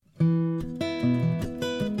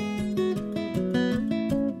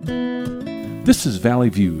This is Valley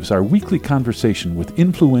Views, our weekly conversation with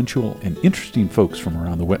influential and interesting folks from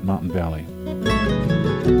around the Wet Mountain Valley.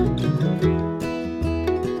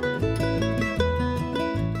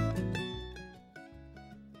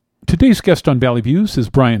 Today's guest on Valley Views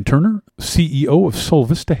is Brian Turner, CEO of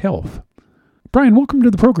Solvista Health. Brian, welcome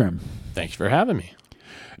to the program. Thank you for having me.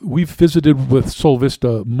 We've visited with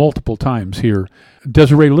Solvista multiple times here.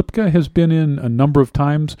 Desiree Lipka has been in a number of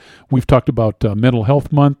times. We've talked about Mental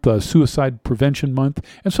Health Month, Suicide Prevention Month,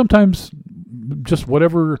 and sometimes just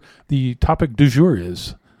whatever the topic du jour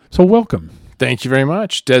is. So welcome. Thank you very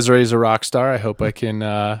much. Desiree's a rock star. I hope I can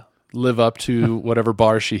live up to whatever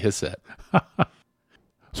bar she has set.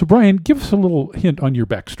 So Brian, give us a little hint on your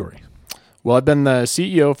backstory. Well, I've been the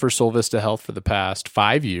CEO for Solvista Health for the past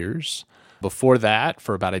 5 years. Before that,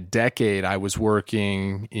 for about a decade, I was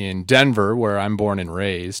working in Denver, where I'm born and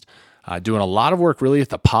raised, doing a lot of work really at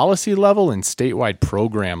the policy level and statewide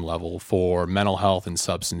program level for mental health and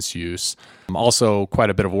substance use. Also, quite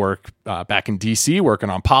a bit of work back in D.C., working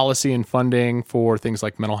on policy and funding for things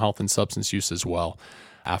like mental health and substance use as well.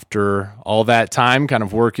 After all that time, kind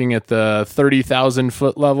of working at the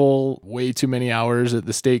 30,000-foot level, way too many hours at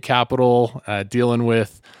the state capitol, dealing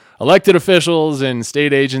with elected officials and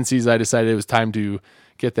state agencies, I decided it was time to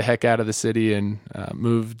get the heck out of the city and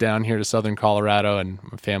move down here to southern Colorado. And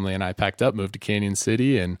my family and I packed up, moved to Canyon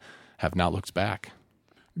City, and have not looked back.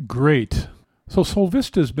 Great. So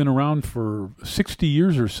Solvista has been around for 60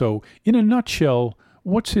 years or so. In a nutshell,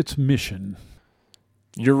 what's its mission?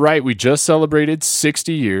 You're right. We just celebrated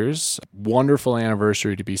 60 years. Wonderful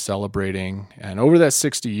anniversary to be celebrating. And over that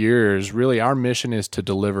 60 years, really our mission is to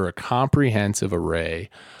deliver a comprehensive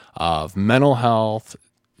array of mental health,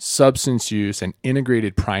 substance use, and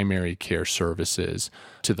integrated primary care services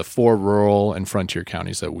to the 4 rural and frontier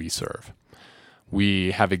counties that we serve.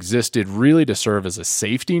 We have existed really to serve as a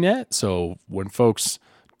safety net. So when folks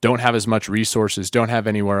don't have as much resources, don't have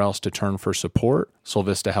anywhere else to turn for support,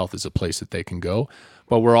 Solvista Health is a place that they can go.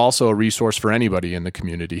 But we're also a resource for anybody in the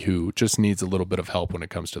community who just needs a little bit of help when it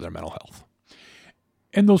comes to their mental health.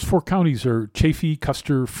 And those 4 counties are Chaffee,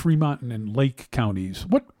 Custer, Fremont, and Lake counties.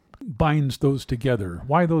 What binds those together?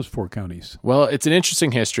 Why those 4 counties? Well, it's an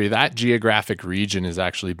interesting history. That geographic region has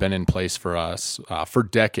actually been in place for us for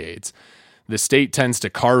decades. The state tends to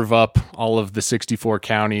carve up all of the 64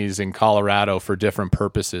 counties in Colorado for different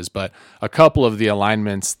purposes, but a couple of the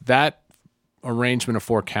alignments, that arrangement of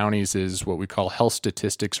 4 counties is what we call Health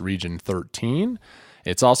Statistics Region 13.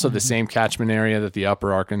 It's also the same catchment area that the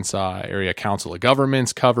Upper Arkansas Area Council of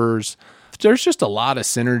Governments covers. There's just a lot of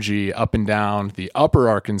synergy up and down the Upper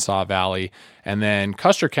Arkansas Valley, and then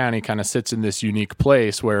Custer County kind of sits in this unique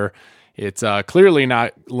place where it's clearly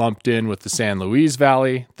not lumped in with the San Luis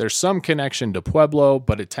Valley. There's some connection to Pueblo,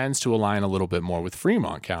 but it tends to align a little bit more with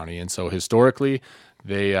Fremont County. And so historically,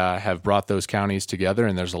 they have brought those counties together,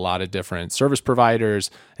 and there's a lot of different service providers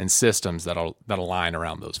and systems that align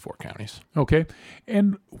around those 4 counties. Okay.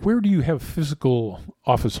 And where do you have physical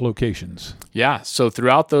office locations? Yeah. So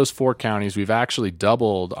throughout those 4 counties, we've actually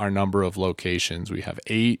doubled our number of locations. We have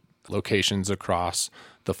 8 locations across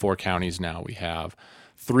the 4 counties now. We have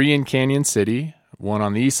 3 in Canyon City, 1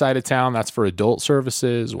 on the east side of town, that's for adult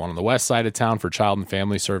services, 1 on the west side of town for child and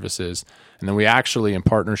family services. And then we actually, in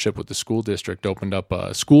partnership with the school district, opened up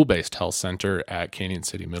a school-based health center at Canyon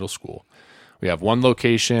City Middle School. We have 1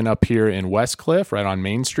 location up here in West Cliff, right on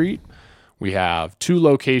Main Street. We have 2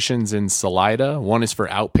 locations in Salida. 1 is for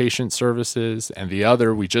outpatient services, and the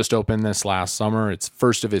other, we just opened this last summer. It's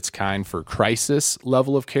first of its kind for crisis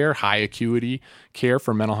level of care, high acuity care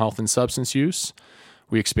for mental health and substance use.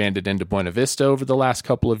 We expanded into Buena Vista over the last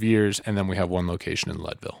couple of years, and then we have 1 location in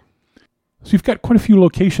Leadville. So you've got quite a few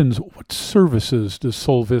locations. What services does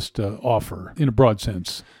Solvista offer in a broad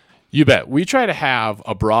sense? You bet. We try to have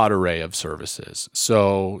a broad array of services.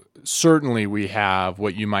 So certainly we have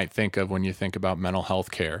what you might think of when you think about mental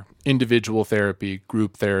health care: individual therapy,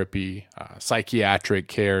 group therapy, psychiatric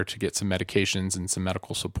care to get some medications and some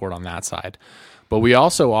medical support on that side. But we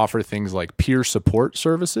also offer things like peer support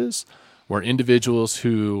services, where individuals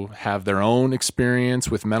who have their own experience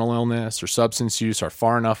with mental illness or substance use are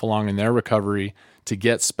far enough along in their recovery to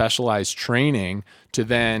get specialized training to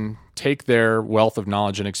then take their wealth of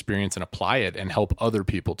knowledge and experience and apply it and help other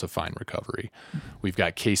people to find recovery. We've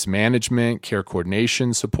got case management, care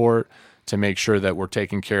coordination support to make sure that we're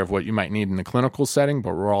taking care of what you might need in the clinical setting,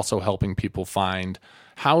 but we're also helping people find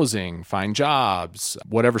housing, find jobs,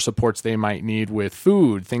 whatever supports they might need with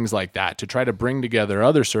food, things like that, to try to bring together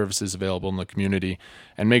other services available in the community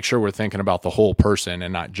and make sure we're thinking about the whole person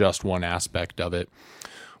and not just one aspect of it.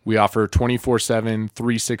 We offer 24/7,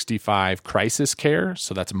 365 crisis care.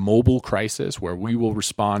 So that's mobile crisis, where we will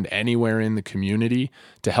respond anywhere in the community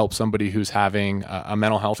to help somebody who's having a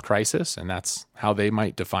mental health crisis. And that's how they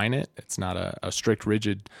might define it. It's not a strict,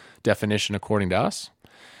 rigid definition according to us.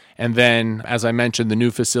 And then, as I mentioned, the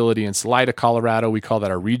new facility in Salida, Colorado, we call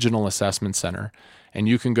that our Regional Assessment Center. And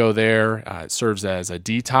you can go there. It serves as a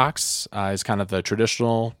detox, is kind of the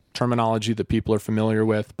traditional terminology that people are familiar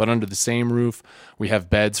with. But under the same roof, we have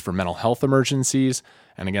beds for mental health emergencies.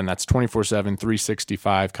 And again, that's 24/7,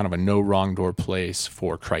 365, kind of a no wrong door place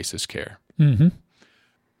for crisis care. Mm-hmm.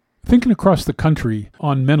 Thinking across the country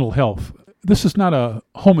on mental health, this is not a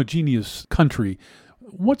homogeneous country.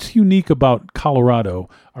 What's unique about Colorado?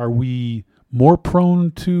 Are we more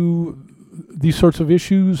prone to these sorts of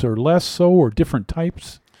issues, or less so, or different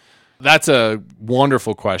types? That's a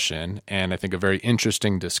wonderful question, and I think a very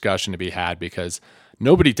interesting discussion to be had, because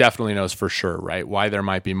nobody definitely knows for sure, right, why there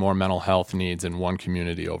might be more mental health needs in one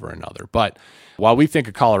community over another. But while we think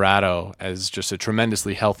of Colorado as just a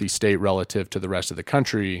tremendously healthy state relative to the rest of the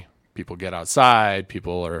country, people get outside,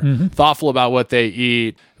 people are thoughtful about what they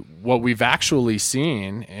eat. What we've actually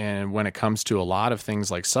seen, and when it comes to a lot of things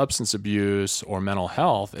like substance abuse or mental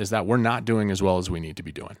health, is that we're not doing as well as we need to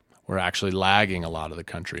be doing. We're actually lagging a lot of the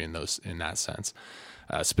country in that sense.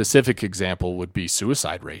 A specific example would be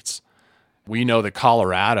suicide rates. We know that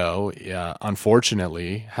Colorado,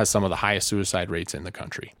 unfortunately, has some of the highest suicide rates in the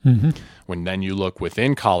country. When then you look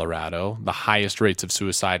within Colorado, the highest rates of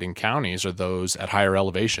suicide in counties are those at higher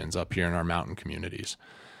elevations up here in our mountain communities.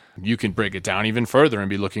 You can break it down even further and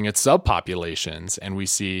be looking at subpopulations, and we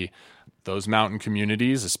see those mountain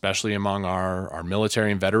communities, especially among our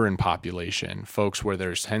military and veteran population, folks where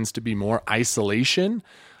there tends to be more isolation,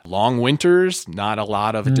 long winters, not a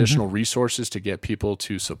lot of additional resources to get people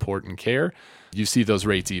to support and care. You see those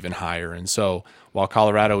rates even higher. And so while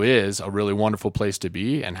Colorado is a really wonderful place to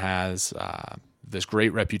be and has this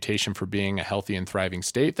great reputation for being a healthy and thriving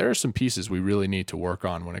state, there are some pieces we really need to work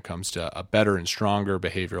on when it comes to a better and stronger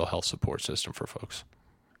behavioral health support system for folks.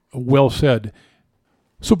 Well said.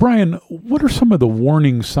 So, Brian, what are some of the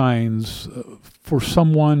warning signs for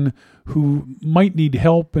someone who might need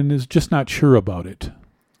help and is just not sure about it?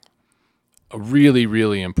 A really,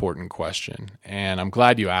 really important question. And I'm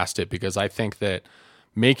glad you asked it, because I think that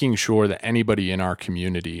making sure that anybody in our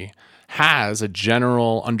community has a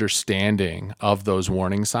general understanding of those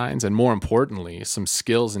warning signs, and more importantly, some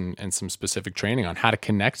skills and some specific training on how to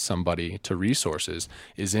connect somebody to resources,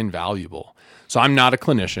 is invaluable. So I'm not a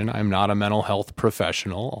clinician. I'm not a mental health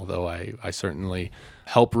professional, although I certainly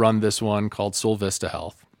help run this one called Solvista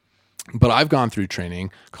Health. But I've gone through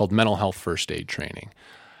training called mental health first aid training.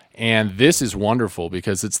 And this is wonderful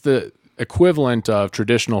because it's the equivalent of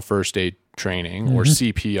traditional first aid training or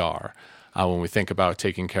CPR when we think about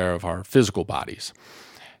taking care of our physical bodies.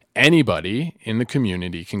 Anybody in the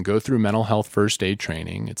community can go through mental health first aid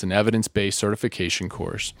training. It's an evidence-based certification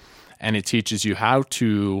course, and it teaches you how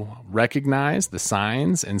to recognize the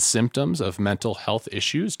signs and symptoms of mental health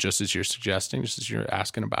issues, just as you're suggesting, just as you're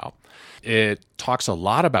asking about. It talks a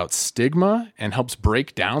lot about stigma and helps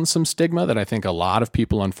break down some stigma that I think a lot of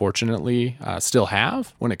people, unfortunately, still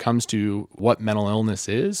have when it comes to what mental illness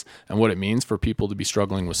is and what it means for people to be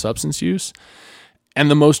struggling with substance use. And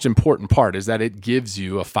the most important part is that it gives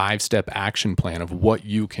you a 5-step action plan of what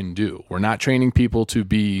you can do. We're not training people to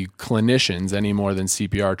be clinicians any more than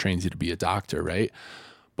CPR trains you to be a doctor, right?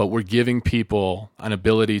 But we're giving people an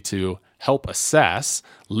ability to help assess,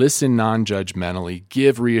 listen non-judgmentally,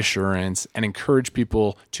 give reassurance, and encourage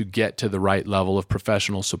people to get to the right level of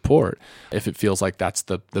professional support if it feels like that's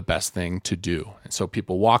the best thing to do. And so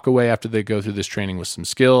people walk away after they go through this training with some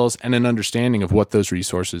skills and an understanding of what those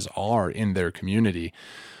resources are in their community,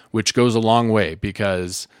 which goes a long way,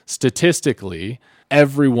 because statistically,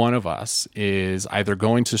 every one of us is either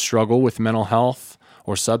going to struggle with mental health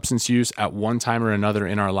or substance use at one time or another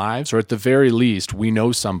in our lives, or at the very least, we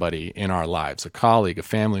know somebody in our lives, a colleague, a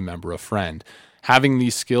family member, a friend. Having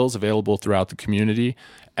these skills available throughout the community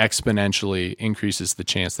exponentially increases the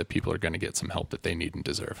chance that people are going to get some help that they need and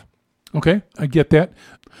deserve. Okay, I get that.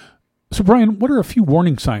 So, Brian, what are a few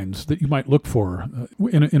warning signs that you might look for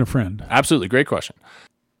in a friend? Absolutely. Great question.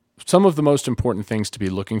 Some of the most important things to be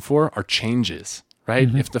looking for are changes.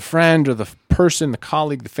 Right? If the friend or the person, the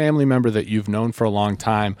colleague, the family member that you've known for a long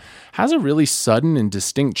time has a really sudden and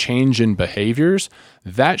distinct change in behaviors,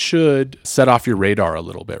 that should set off your radar a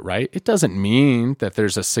little bit, right? It doesn't mean that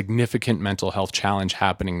there's a significant mental health challenge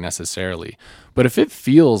happening necessarily. But if it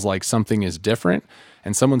feels like something is different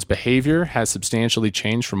and someone's behavior has substantially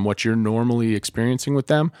changed from what you're normally experiencing with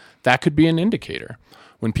them, that could be an indicator.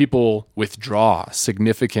 when people withdraw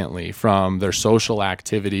significantly from their social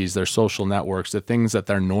activities, their social networks, the things that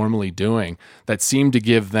they're normally doing that seem to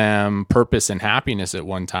give them purpose and happiness at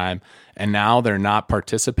one time, and now they're not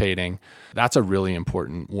participating, that's a really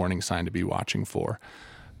important warning sign to be watching for.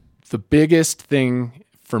 The biggest thing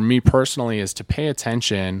for me personally is to pay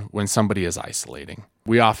attention when somebody is isolating.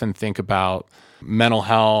 We often think about mental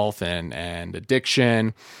health and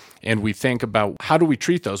addiction, and we think about how do we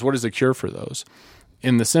treat those? What is the cure for those?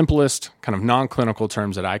 In the simplest kind of non-clinical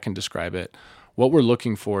terms that I can describe it, what we're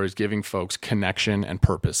looking for is giving folks connection and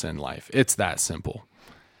purpose in life. It's that simple.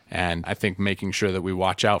 And I think making sure that we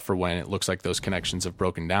watch out for when it looks like those connections have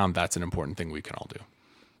broken down, that's an important thing we can all do.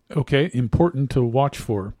 Okay, important to watch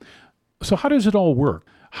for. So how does it all work?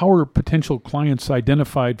 How are potential clients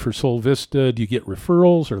identified for Solvista? Do you get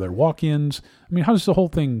referrals? Are there walk-ins? I mean, how does the whole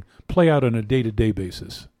thing play out on a day-to-day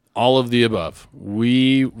basis? All of the above.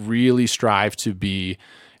 We really strive to be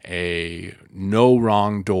a no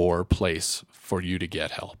wrong door place for you to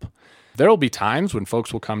get help. There will be times when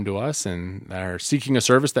folks will come to us and are seeking a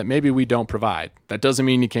service that maybe we don't provide. That doesn't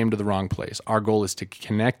mean you came to the wrong place. Our goal is to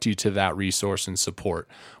connect you to that resource and support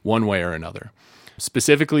one way or another.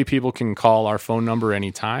 Specifically, people can call our phone number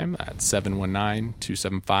anytime at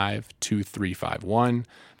 719-275-2351.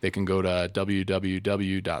 They can go to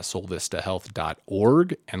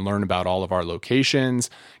www.solvistahealth.org and learn about all of our locations,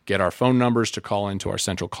 get our phone numbers to call into our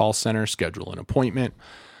central call center, schedule an appointment.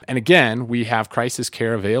 And again, we have crisis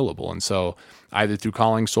care available. And so either through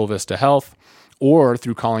calling Solvista Health or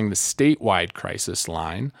through calling the statewide crisis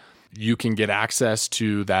line, you can get access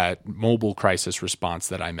to that mobile crisis response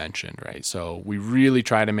that I mentioned, right? So we really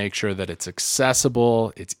try to make sure that it's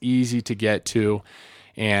accessible, it's easy to get to,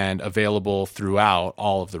 and available throughout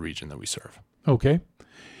all of the region that we serve. Okay.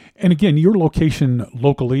 And again, your location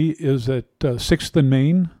locally is at 6th and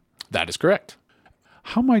Main? That is correct.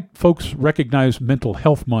 How might folks recognize Mental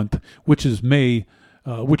Health Month, which is May,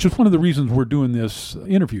 which is one of the reasons we're doing this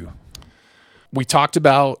interview? We talked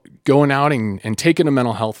about going out and taking a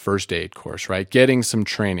mental health first aid course, right? Getting some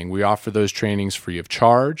training. We offer those trainings free of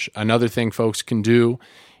charge. Another thing folks can do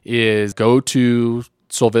is go to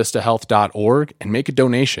solvistahealth.org and make a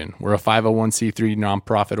donation. We're a 501c3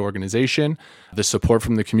 nonprofit organization. The support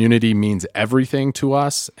from the community means everything to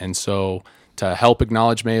us. And so to help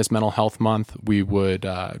acknowledge May as Mental Health Month, we would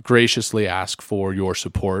graciously ask for your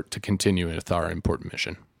support to continue with our important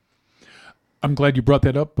mission. I'm glad you brought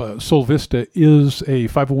that up. Solvista is a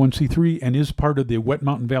 501c3 and is part of the Wet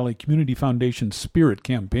Mountain Valley Community Foundation Spirit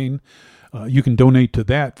Campaign. You can donate to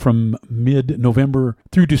that from mid-November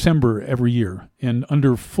through December every year. And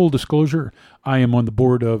under full disclosure, I am on the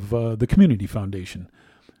board of the Community Foundation.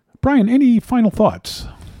 Brian, any final thoughts?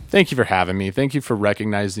 Thank you for having me. Thank you for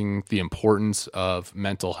recognizing the importance of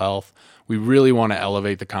mental health. We really want to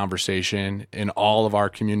elevate the conversation in all of our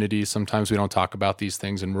communities. Sometimes we don't talk about these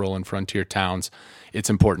things in rural and frontier towns. It's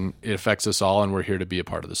important. It affects us all, and we're here to be a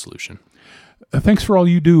part of the solution. Thanks for all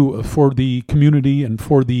you do for the community and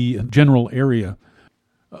for the general area.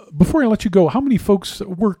 Before I let you go, how many folks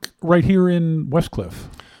work right here in Westcliff?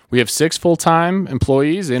 We have 6 full-time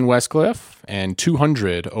employees in Westcliff and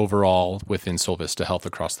 200 overall within Solvista Health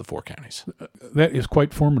across the 4 counties. That is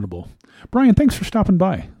quite formidable. Brian, thanks for stopping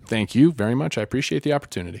by. Thank you very much. I appreciate the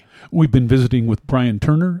opportunity. We've been visiting with Brian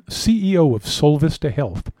Turner, CEO of Solvista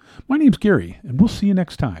Health. My name's Gary, and we'll see you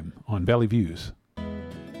next time on Valley Views.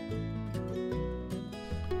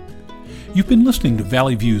 You've been listening to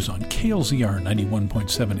Valley Views on KLZR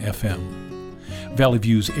 91.7 FM. Valley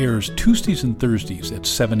Views airs Tuesdays and Thursdays at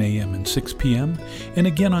 7 a.m. and 6 p.m. and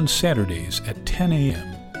again on Saturdays at 10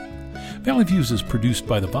 a.m. Valley Views is produced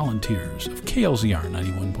by the volunteers of KLZR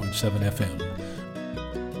 91.7 FM.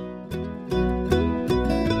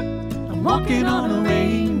 I'm walking on a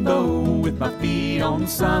rainbow with my feet on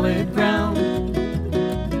solid ground.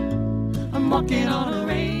 I'm walking on a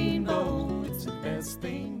rainbow.